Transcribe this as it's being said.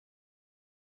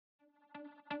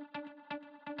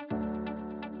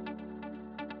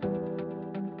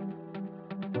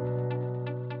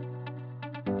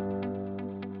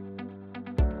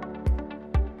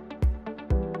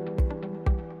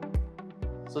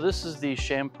So this is the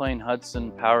Champlain Hudson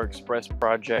Power Express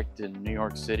project in New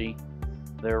York City.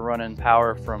 They're running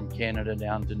power from Canada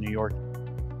down to New York.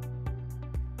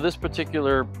 This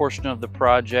particular portion of the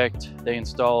project they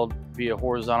installed via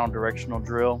horizontal directional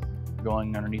drill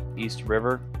going underneath the East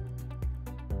River.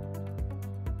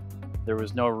 There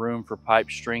was no room for pipe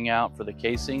string out for the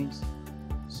casings,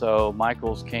 so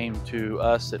Michels came to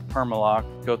us at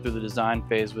Permalok, go through the design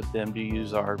phase with them to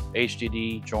use our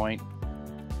HDD joint.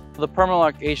 The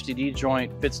Permalok HDD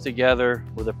joint fits together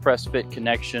with a press fit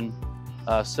connection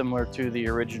similar to the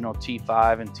original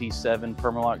T5 and T7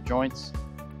 Permalok joints.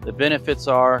 The benefits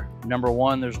are, number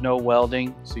one, there's no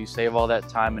welding, so you save all that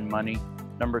time and money.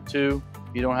 Number two,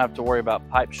 you don't have to worry about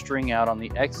pipe string out on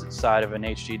the exit side of an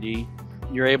HDD.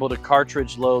 You're able to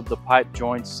cartridge load the pipe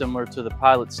joints similar to the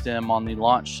pilot stem on the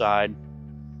launch side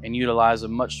and utilize a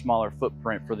much smaller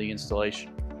footprint for the installation.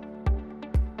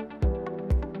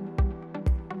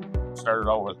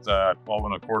 Started out with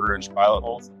 12.25-inch pilot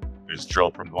holes. Just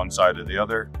drilled from one side to the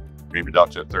other, maybe up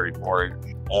to a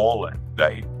 34-inch hole, and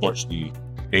they push the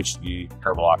HD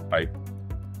Permalok pipe.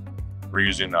 We're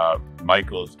using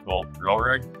Michels gold drill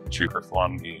rig to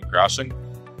perform the crossing.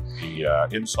 The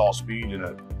install speed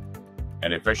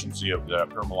and efficiency of the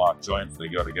Permalok joints, they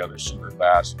go together super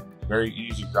fast. Very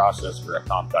easy process for a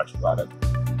complex product.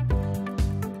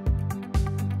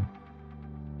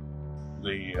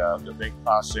 The big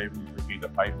cost savings would be the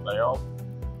pipe layout.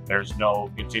 There's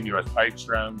no continuous pipe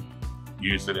trim.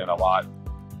 Use it in a lot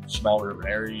smaller of an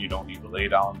area. You don't need to lay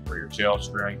down for your tail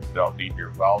string. You don't need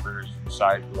your welders,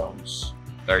 side drums.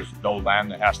 There's no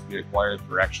land that has to be acquired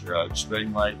for extra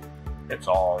string life. It's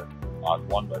all on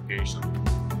one location.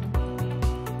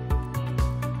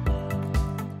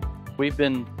 We've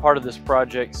been part of this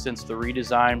project since the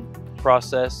redesign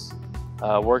process.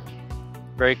 Worked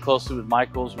very closely with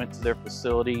Michels, went to their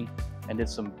facility and did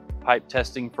some pipe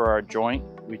testing for our joint.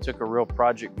 We took a real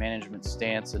project management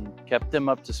stance and kept them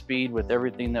up to speed with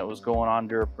everything that was going on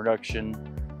during production,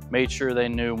 made sure they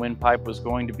knew when pipe was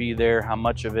going to be there, how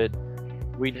much of it.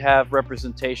 We'd have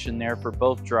representation there for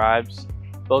both drives.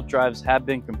 Both drives have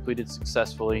been completed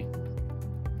successfully.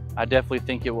 I definitely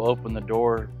think it will open the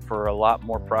door for a lot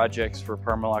more projects for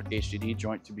Permalok HDD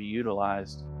joint to be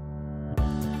utilized.